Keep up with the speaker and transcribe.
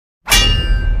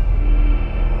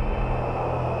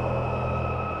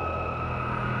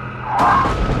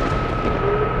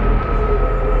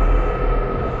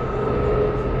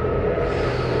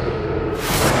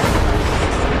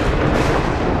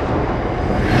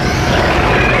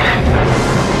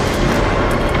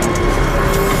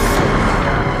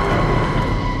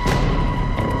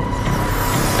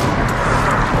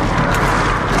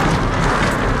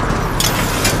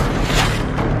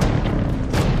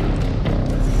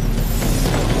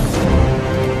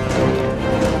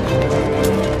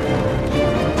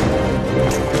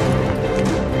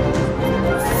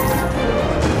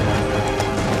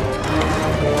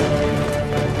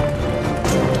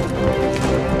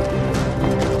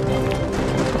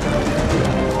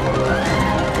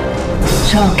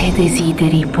Ciò che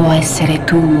desideri può essere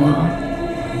tuo.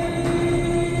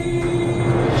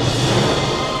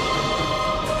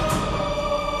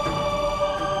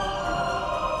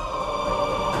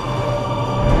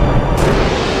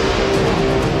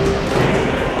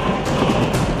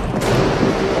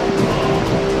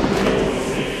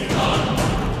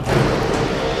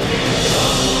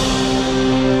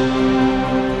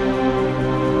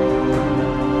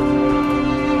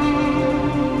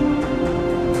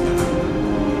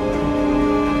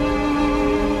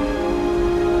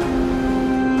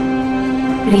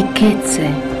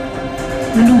 Ricchezze,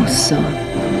 lusso.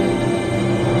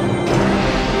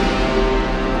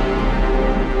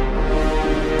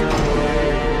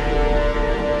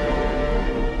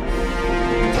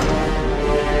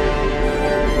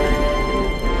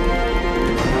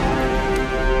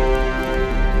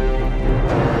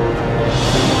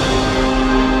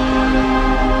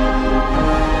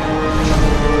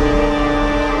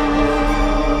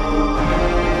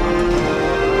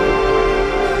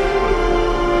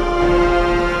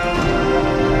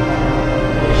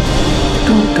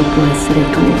 Può essere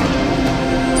tuo.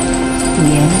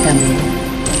 Vieni da me.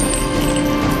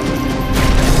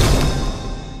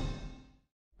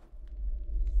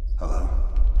 Hello?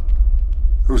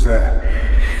 Who's there?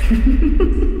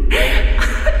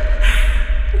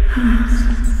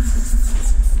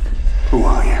 Who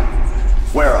are you?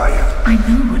 Where are you? I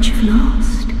know what you've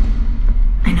lost.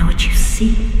 I know what you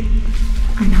seek.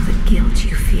 I know the guilt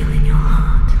you feel in your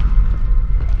heart.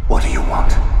 What do you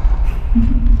want?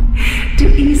 To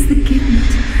ease the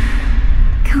guilt,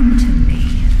 come to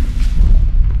me.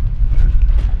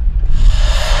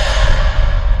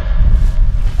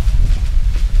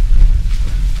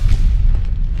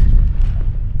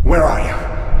 Where are you?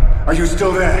 Are you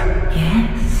still there?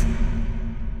 Yes.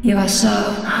 You are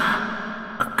so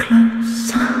close.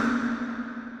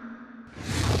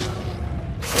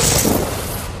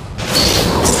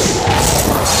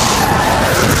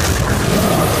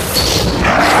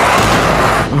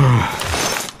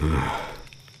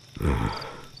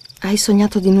 Hai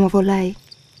sognato di nuovo lei?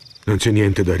 Non c'è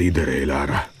niente da ridere,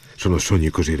 Lara. Sono sogni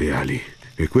così reali.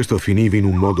 E questo finiva in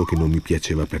un modo che non mi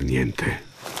piaceva per niente.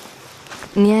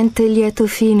 Niente lieto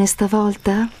fine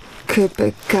stavolta? Che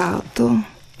peccato.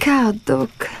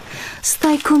 Caddock,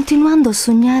 stai continuando a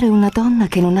sognare una donna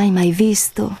che non hai mai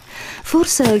visto.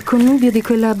 Forse è il connubio di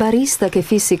quella barista che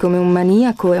fissi come un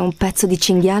maniaco e un pezzo di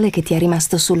cinghiale che ti è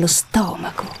rimasto sullo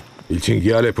stomaco. Il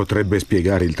cinghiale potrebbe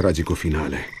spiegare il tragico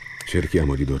finale.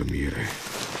 Cerchiamo di dormire.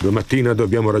 Domattina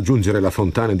dobbiamo raggiungere la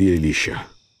fontana di Elisha.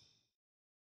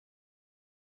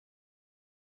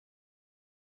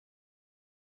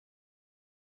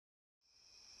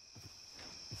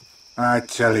 I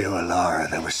tell you, Alara,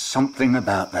 there was something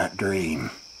about that dream.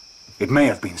 It may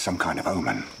have been some kind of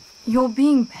omen. You're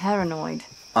being paranoid.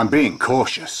 I'm being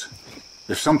cautious.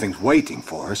 If something's waiting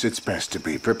for us, it's best to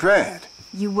be prepared.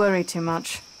 You worry too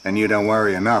much. And you don't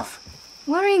worry enough.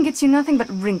 Worrying gets you nothing but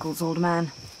wrinkles, old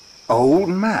man. Old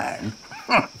man?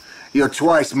 You're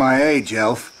twice my age,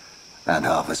 elf. And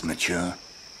half as mature.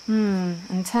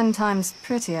 And 10 times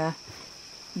prettier.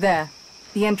 There.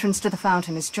 The entrance to the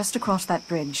fountain is just across that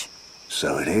bridge.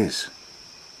 So it is.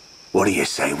 What do you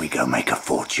say we go make a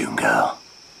fortune, girl?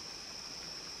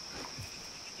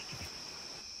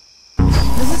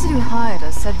 The wizard who hired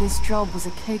us said this job was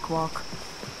a cakewalk.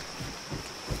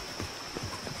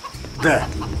 There.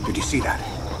 Did you see that?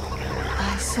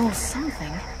 I saw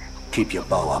something. Keep your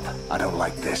bow up. I don't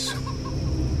like this.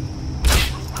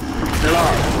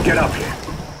 Alara, get up here.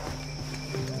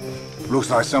 Looks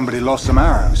like somebody lost some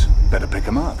arrows. Better pick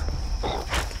them up.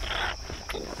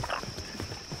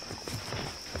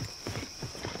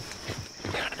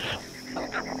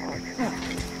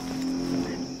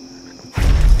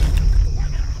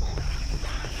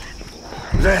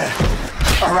 There.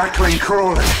 A rattling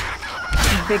crawler.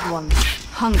 Big ones.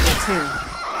 Hungry, too.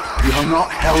 You're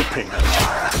not helping,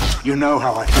 Alara. You know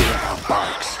how I feel about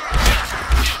bugs.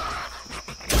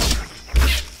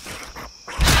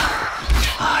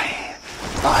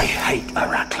 I hate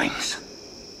rattlings.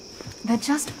 They're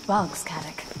just bugs,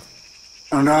 Caddock.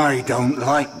 And I don't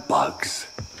like bugs.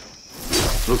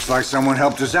 Looks like someone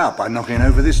helped us out by knocking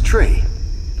over this tree.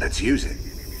 Let's use it.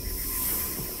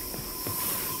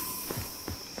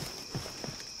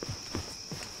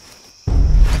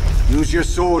 Use your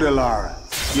sword, Alara.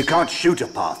 You can't shoot a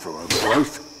path through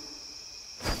overgrowth.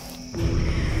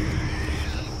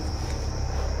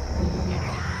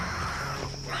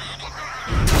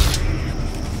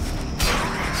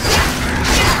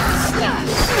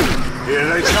 Here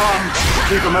they come.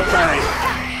 Keep them at bay.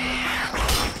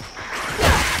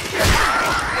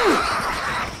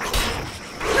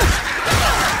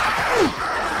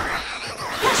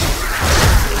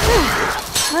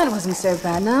 wasn't so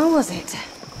bad now, was it?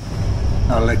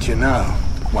 I'll let you know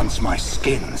once my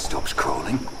skin stops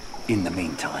crawling. In the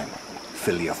meantime,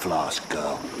 fill your flask,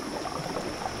 girl.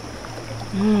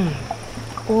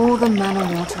 All the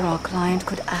mana water our client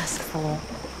could ask for.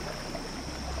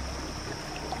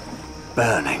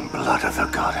 Burning blood of the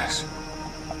goddess.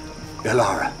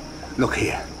 Ilara, look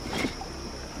here.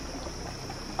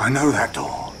 I know that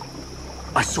door.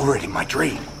 I saw it in my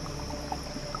dream.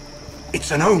 It's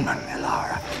an omen,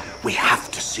 Ilara. We have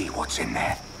to see what's in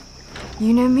there.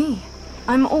 You know me.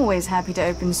 I'm always happy to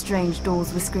open strange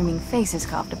doors with screaming faces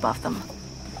carved above them.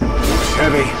 Looks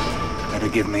heavy. Better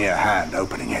give me a hand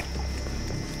opening it.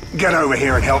 Get over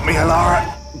here and help me,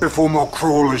 Ilara, before more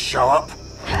crawlers show up.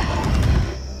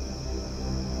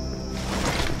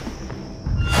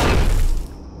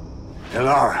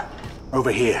 Ilara, over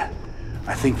here.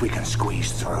 I think we can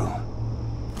squeeze through.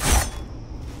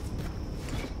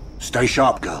 Stay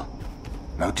sharp, girl.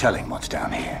 No telling what's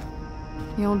down here.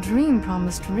 Your dream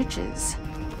promised riches.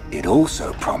 It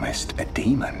also promised a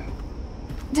demon.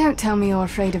 Don't tell me you're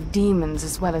afraid of demons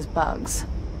as well as bugs.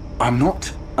 I'm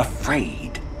not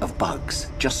afraid of bugs,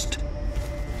 just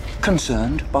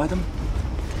concerned by them.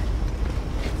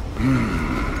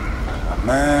 A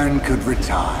man could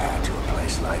retire to a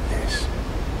place like this.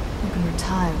 You can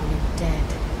retire when you're dead.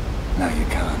 No, you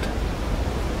can't.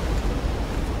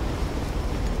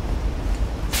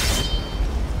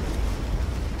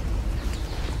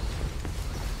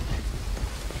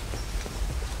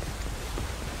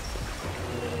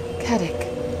 Kedek,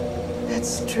 that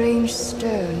strange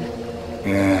stone.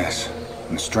 Yes,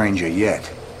 and stranger yet,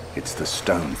 it's the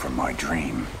stone from my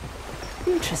dream.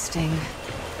 Interesting.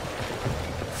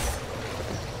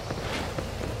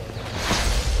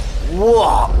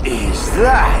 What is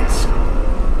that?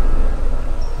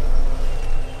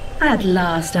 At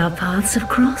last our paths have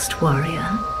crossed,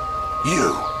 warrior.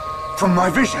 You, from my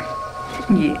vision.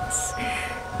 Yes.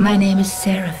 My name is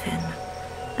Seraphim,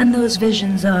 and those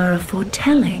visions are a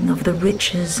foretelling of the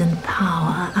riches and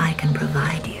power I can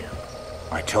provide you.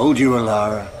 I told you,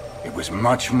 Ilara, it was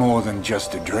much more than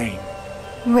just a dream.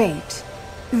 Wait,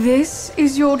 this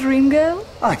is your dream girl?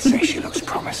 I'd say she looks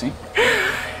promising.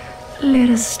 Let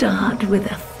us start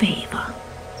with a favor.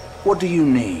 What do you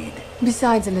need?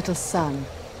 Besides a little sun.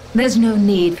 There's no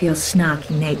need for your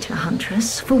snarky nature,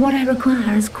 Huntress, for what I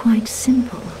require is quite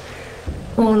simple.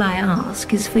 All I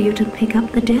ask is for you to pick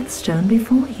up the Death Stone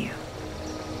before you.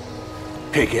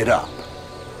 Pick it up.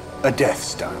 A Death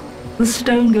Stone. The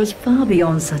stone goes far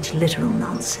beyond such literal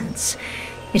nonsense.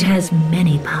 It has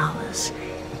many powers.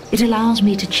 It allows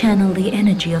me to channel the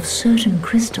energy of certain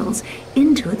crystals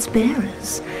into its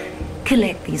bearers.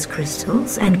 Collect these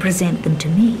crystals and present them to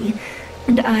me,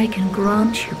 and I can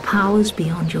grant you powers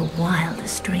beyond your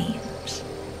wildest dreams.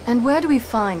 And where do we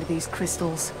find these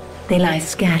crystals? They lie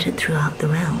scattered throughout the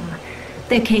realm.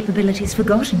 Their capabilities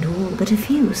forgotten to all but a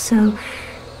few, so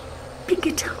pick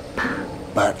it up.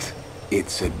 But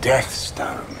it's a Death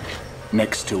Stone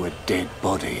next to a dead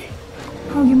body.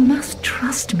 Oh, you must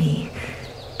trust me.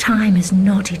 Time is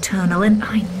not eternal, and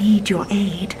I need your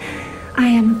aid. I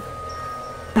am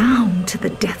bound to the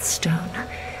Death Stone,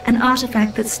 an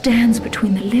artifact that stands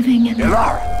between the living and the...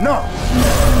 Ilara, no!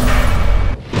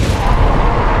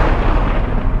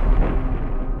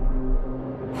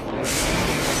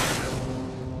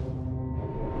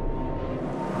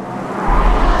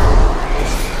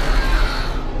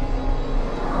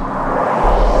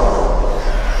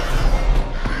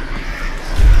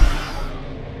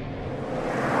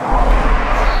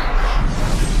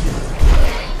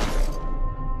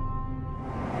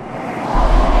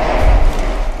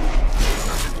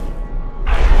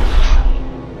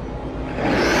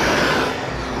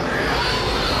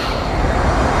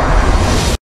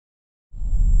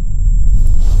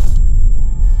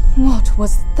 What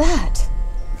was that?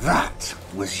 That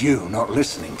was you not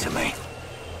listening to me.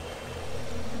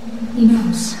 He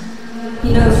knows.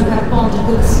 He knows you have bonded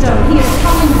with the stone. He is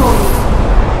coming for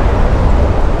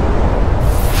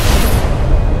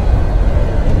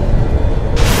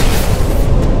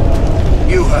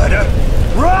you. You heard her.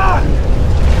 Run!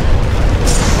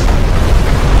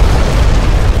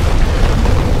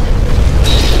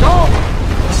 Stop!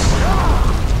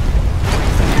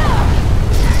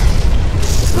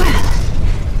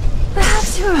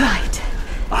 Perhaps you're right.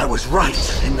 I was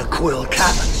right in the Quill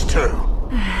Caverns, too.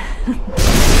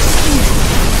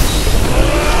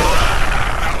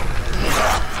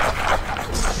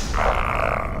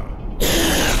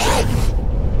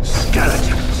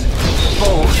 Skeletons!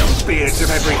 Balls and beards of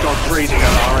every god breathing,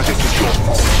 Ilara, this is your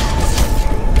fault.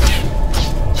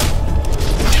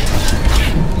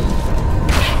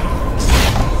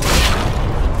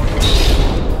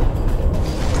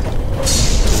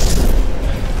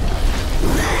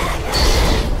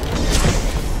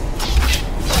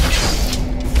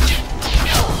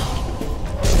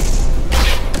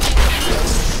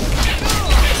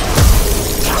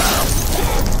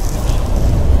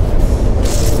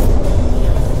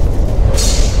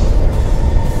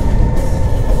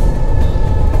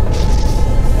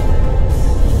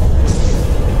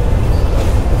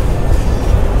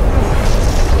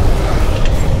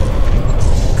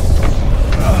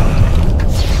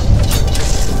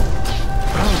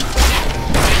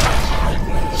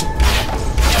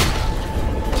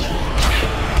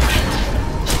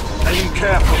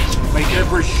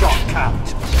 Every shot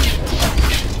counts.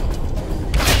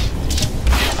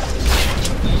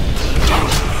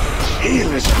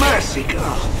 Healer's mercy,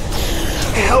 God.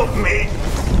 Help me.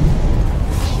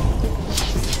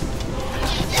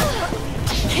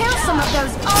 Kill some of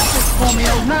those archers for me,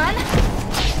 old man!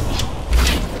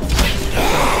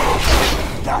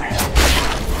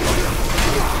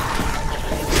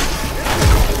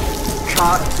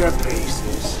 Cut to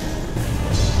pieces.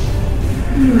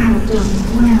 You have done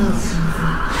well so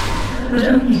far, but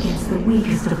only against the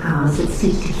weakest of powers that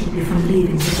seek to keep you from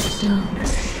leaving this stone.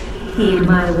 Heed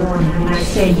my warning when I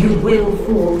say you will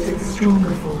fall to the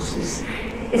stronger forces.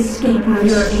 Escape while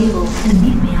you're able and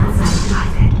meet me outside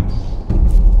Tithing.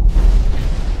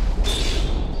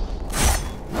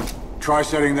 Try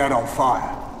setting that on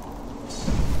fire.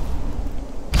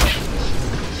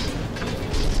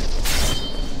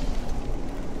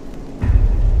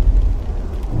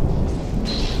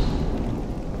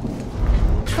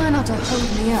 Try not to hold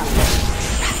me up.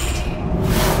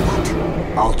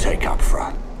 I'll take up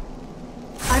front.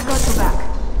 I've got your back.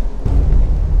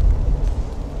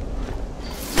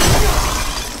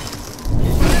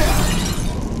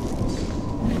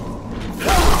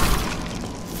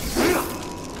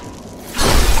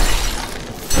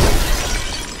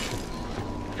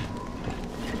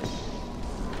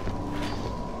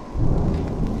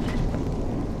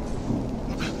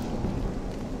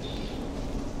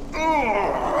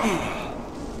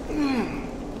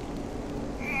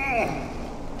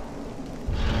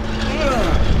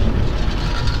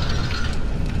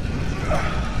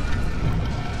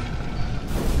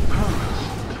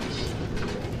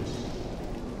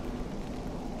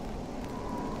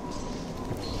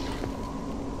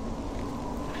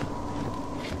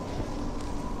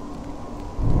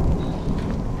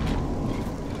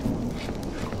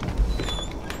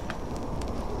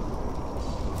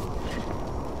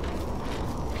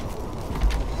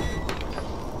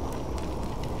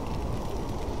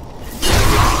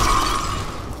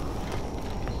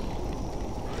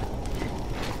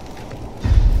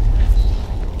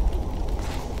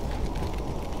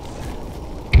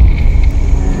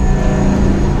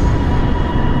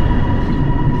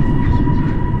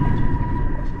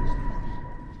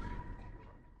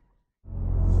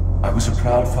 I was a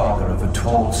proud father of a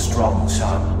tall, strong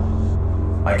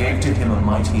son. I gave to him a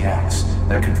mighty axe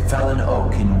that could fell an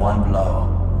oak in one blow.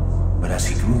 But as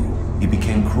he grew, he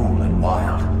became cruel and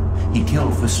wild. He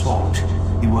killed for sport.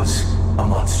 He was a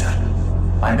monster.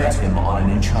 I met him on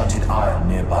an enchanted isle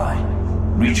nearby,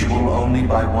 reachable only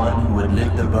by one who had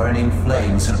lit the burning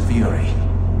flames of fury.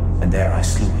 And there I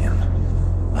slew him,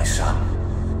 my son.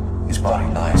 His body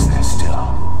lies there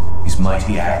still, his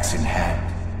mighty axe in hand.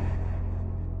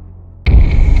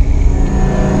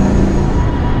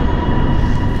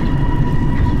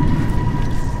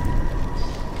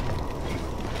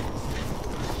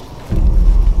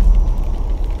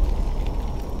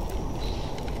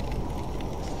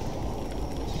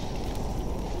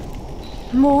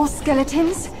 More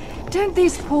skeletons? Don't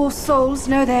these poor souls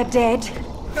know they're dead?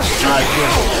 I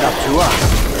guess it's up to us,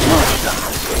 Master.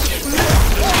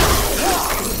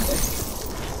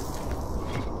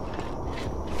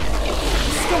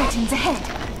 Skeletons ahead.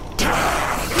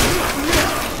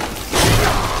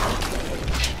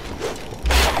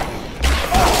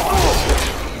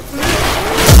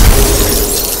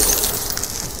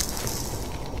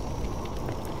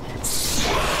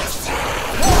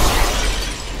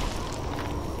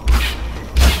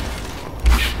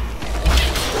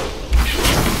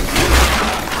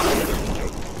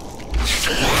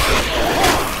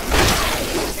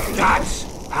 That's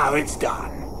how it's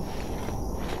done.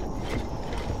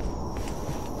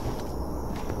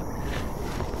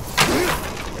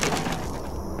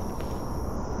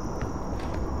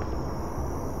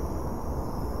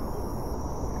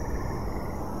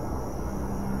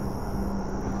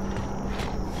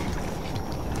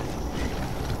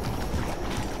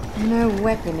 No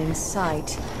weapon in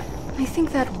sight. I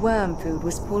think that worm food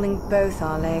was pulling both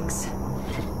our legs.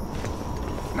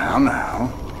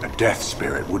 Now. A death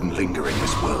spirit wouldn't linger in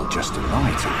this world just to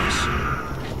lie to us.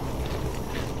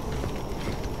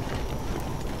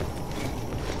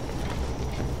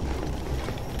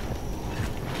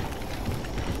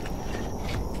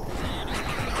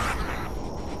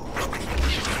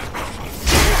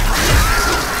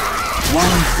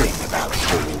 One thing about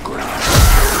tall grass.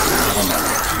 I know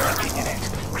what's lurking in it.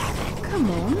 Come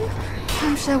on.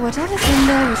 I'm sure whatever's in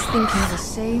there is thinking the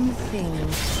same thing.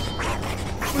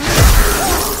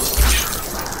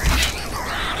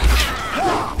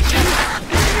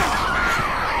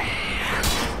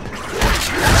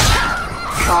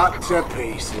 Cut to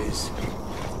pieces.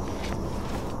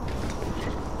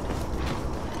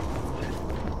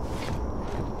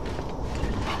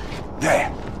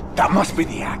 That must be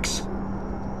the axe.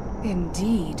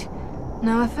 Indeed.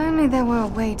 Now, if only there were a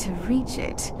way to reach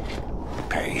it.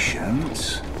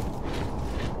 Patience.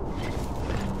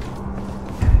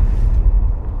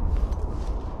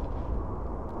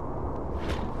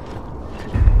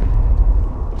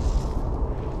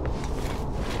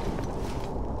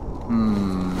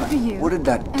 What did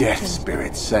that death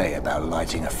spirit say about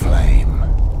lighting a flame?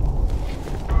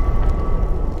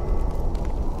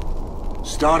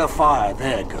 Start a fire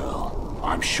there, girl.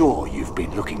 I'm sure you've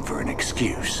been looking for an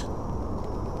excuse.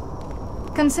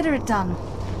 Consider it done.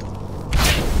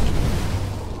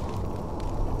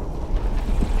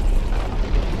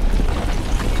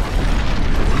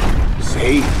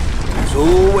 See? There's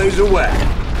always a way,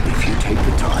 if you take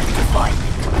the time to find it.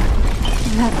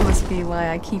 That must be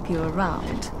why I keep you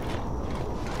around.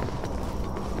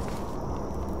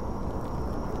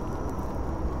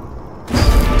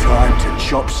 Time to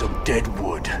chop some dead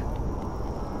wood.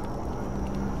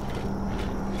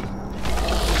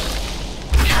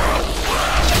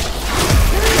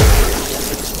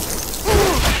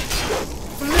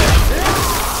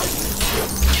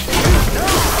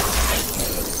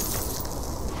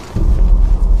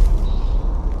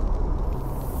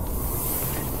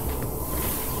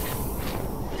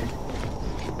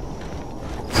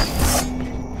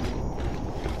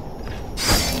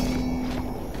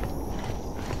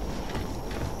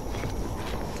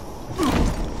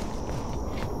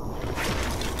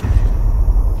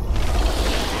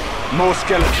 More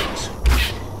skeletons.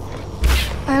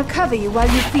 I'll cover you while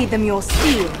you feed them your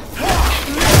steel.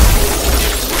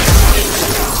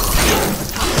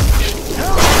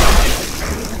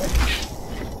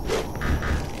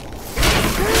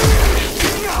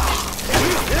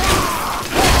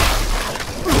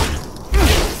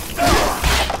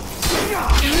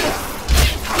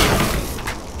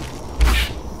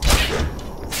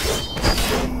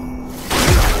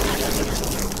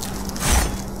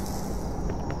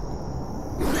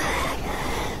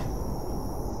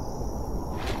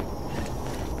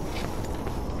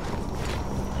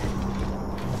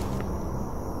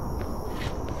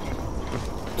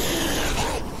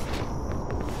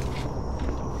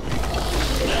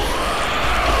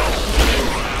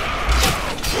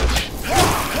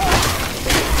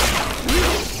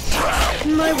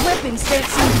 My weapons don't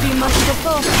seem to be much of a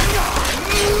problem.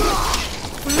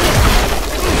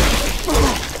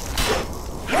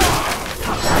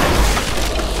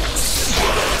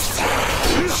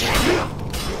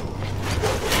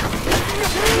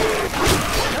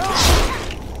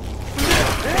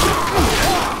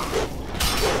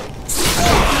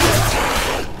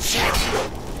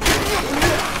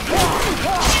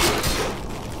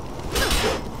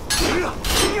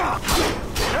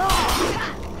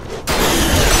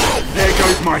 There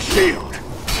goes my shield.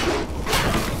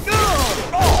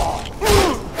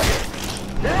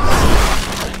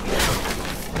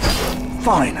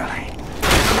 Finally.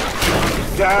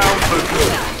 Down for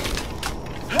good.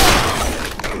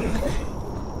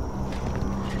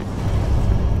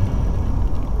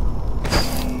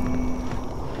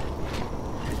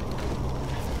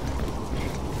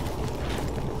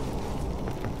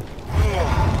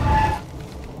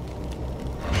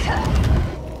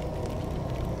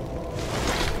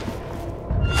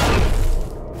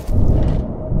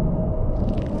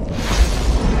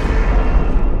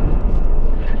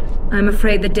 I'm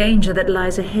afraid the danger that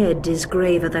lies ahead is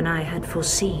graver than I had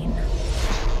foreseen.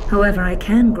 However, I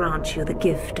can grant you the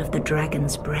gift of the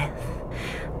dragon's breath.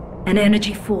 An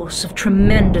energy force of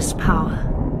tremendous power.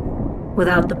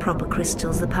 Without the proper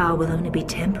crystals, the power will only be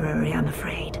temporary, I'm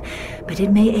afraid. But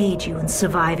it may aid you in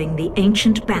surviving the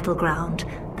ancient battleground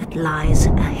that lies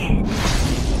ahead.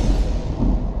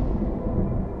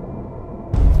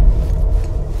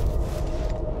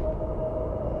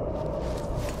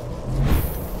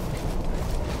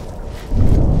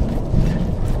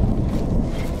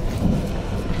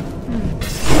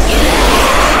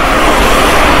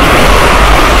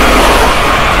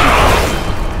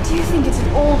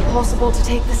 Possible to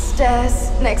take the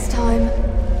stairs next time.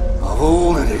 Of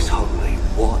all that is holy,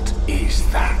 what is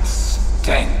that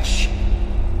stench?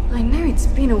 I know it's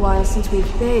been a while since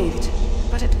we've bathed,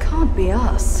 but it can't be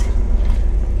us.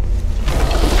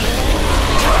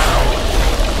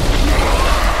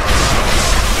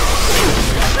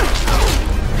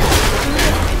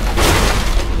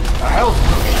 A health.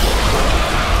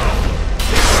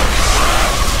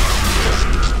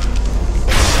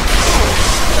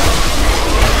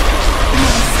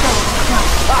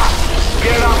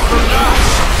 Get up from that!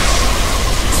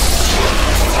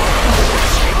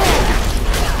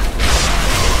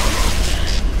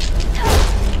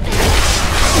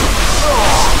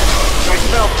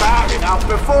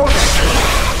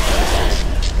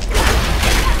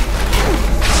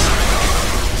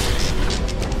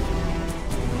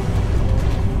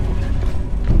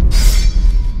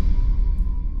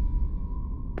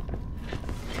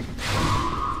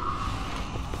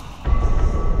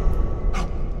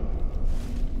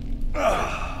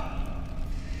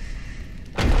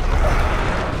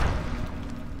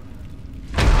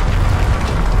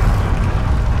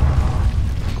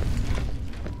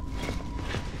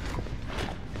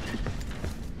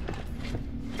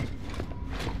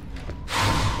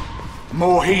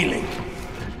 More healing.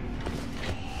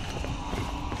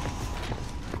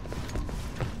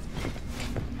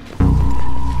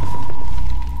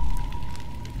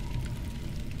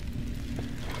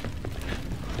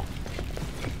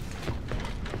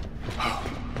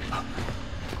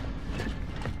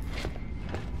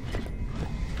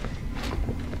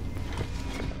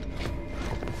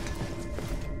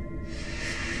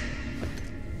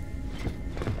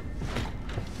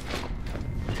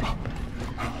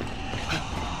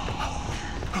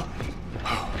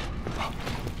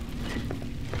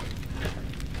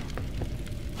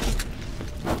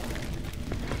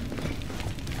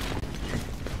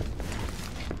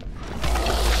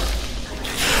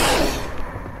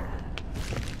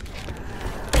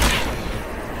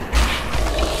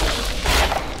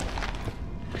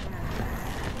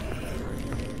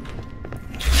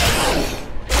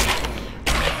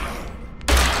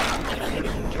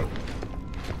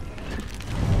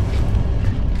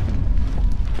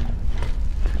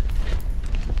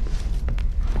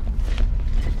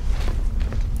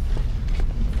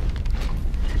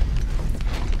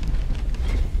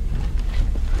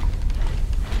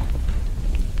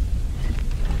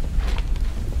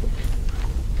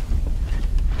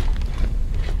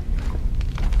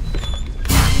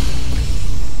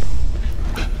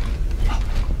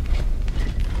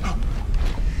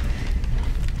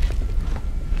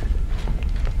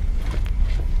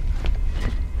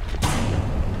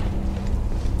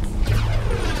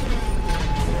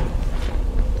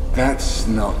 That's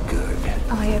not good.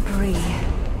 I agree.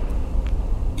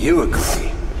 You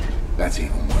agree? That's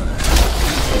even worse.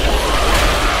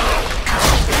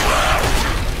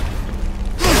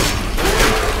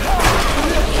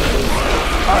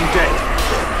 I'm dead.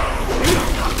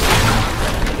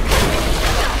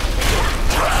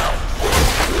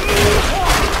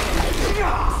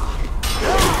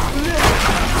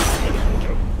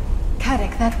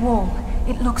 Caddick, that wall.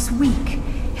 It looks weak.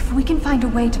 If we can find a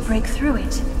way to break through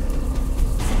it.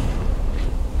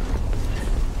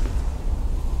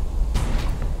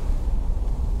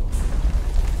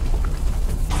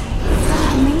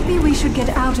 Maybe we should get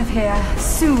out of here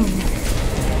soon.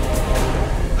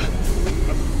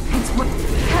 It's what...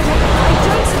 Caddick, I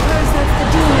don't suppose that's the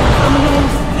demon from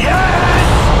north. Yes!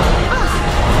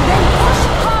 Then push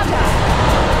harder!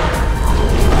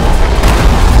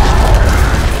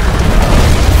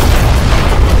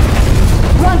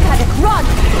 Run, Caddick, run!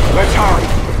 Let's hurry!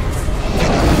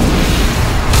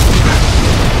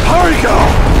 Hurry, girl!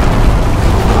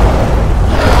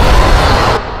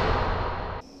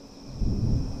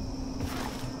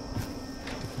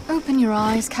 Open your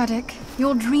eyes, Caddick.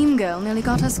 Your dream girl nearly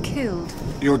got us killed.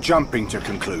 You're jumping to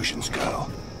conclusions,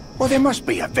 girl. Well, there must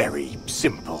be a very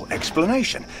simple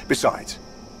explanation. Besides,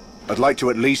 I'd like to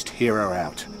at least hear her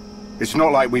out. It's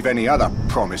not like we've any other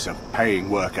promise of paying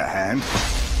work at hand.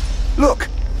 Look!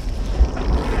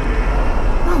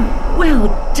 Oh, well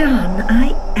done.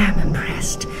 I am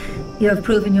impressed. You have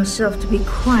proven yourself to be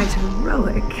quite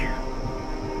heroic.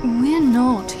 We're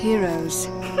not heroes.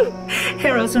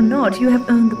 Heroes or not, you have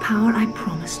earned the power I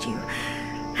promised you.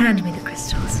 Hand me the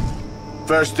crystals.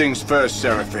 First things first,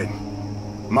 Seraphine.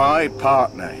 My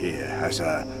partner here has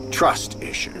a trust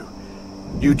issue.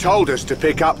 You told us to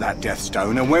pick up that Death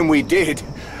Stone, and when we did,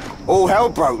 all hell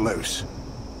broke loose.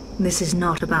 This is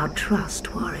not about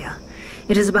trust, warrior.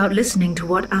 It is about listening to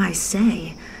what I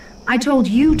say. I told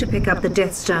you to pick up the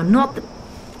Death Stone, not the...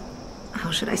 how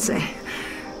should I say?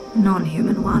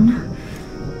 Non-human one.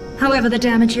 However, the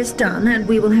damage is done, and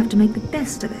we will have to make the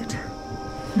best of it.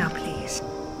 Now please,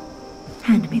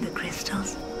 hand me the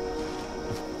crystals.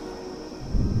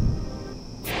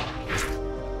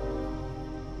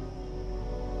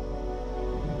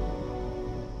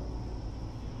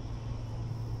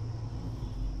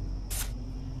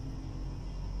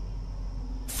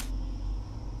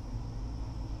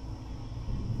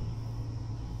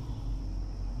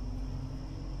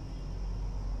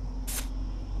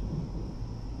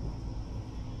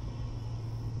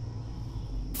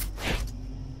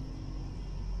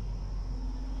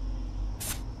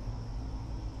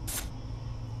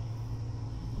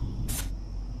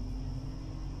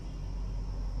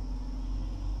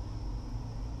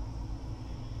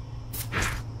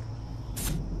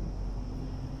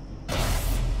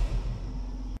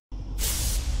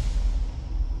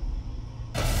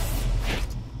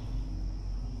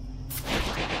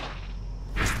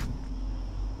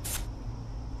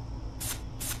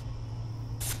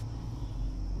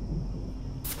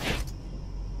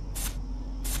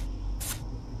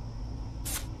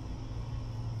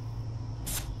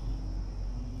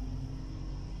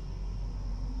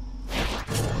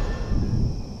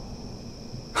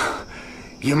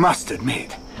 You must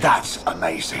admit, that's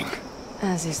amazing.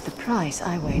 As is the price,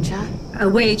 I wager. A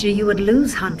wager you would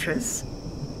lose, Huntress.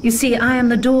 You see, I am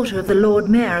the daughter of the Lord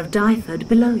Mayor of Dyford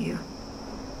below you.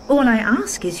 All I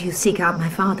ask is you seek out my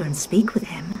father and speak with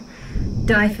him.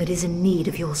 Dyford is in need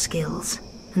of your skills,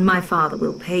 and my father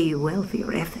will pay you well for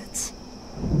your efforts.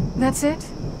 That's it?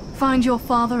 Find your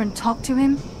father and talk to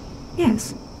him?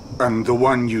 Yes. And the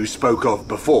one you spoke of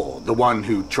before, the one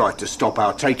who tried to stop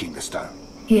our taking the stone?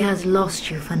 He has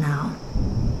lost you for now.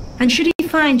 And should he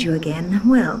find you again,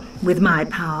 well, with my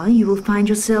power, you will find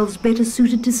yourselves better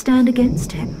suited to stand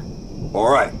against him.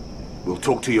 All right. We'll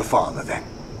talk to your father then.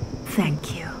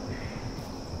 Thank you.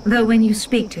 Though when you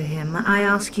speak to him, I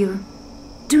ask you,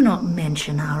 do not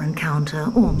mention our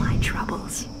encounter or my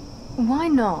troubles. Why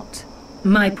not?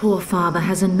 My poor father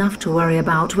has enough to worry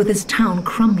about with his town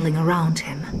crumbling around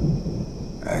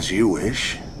him. As you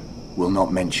wish. We'll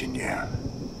not mention you.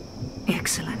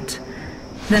 Excellent.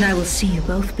 Then I will see you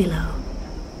both below.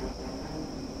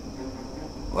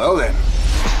 Well then,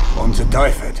 on to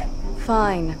Dyford.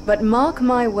 Fine, but mark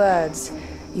my words.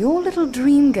 Your little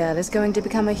dream girl is going to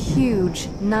become a huge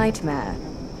nightmare.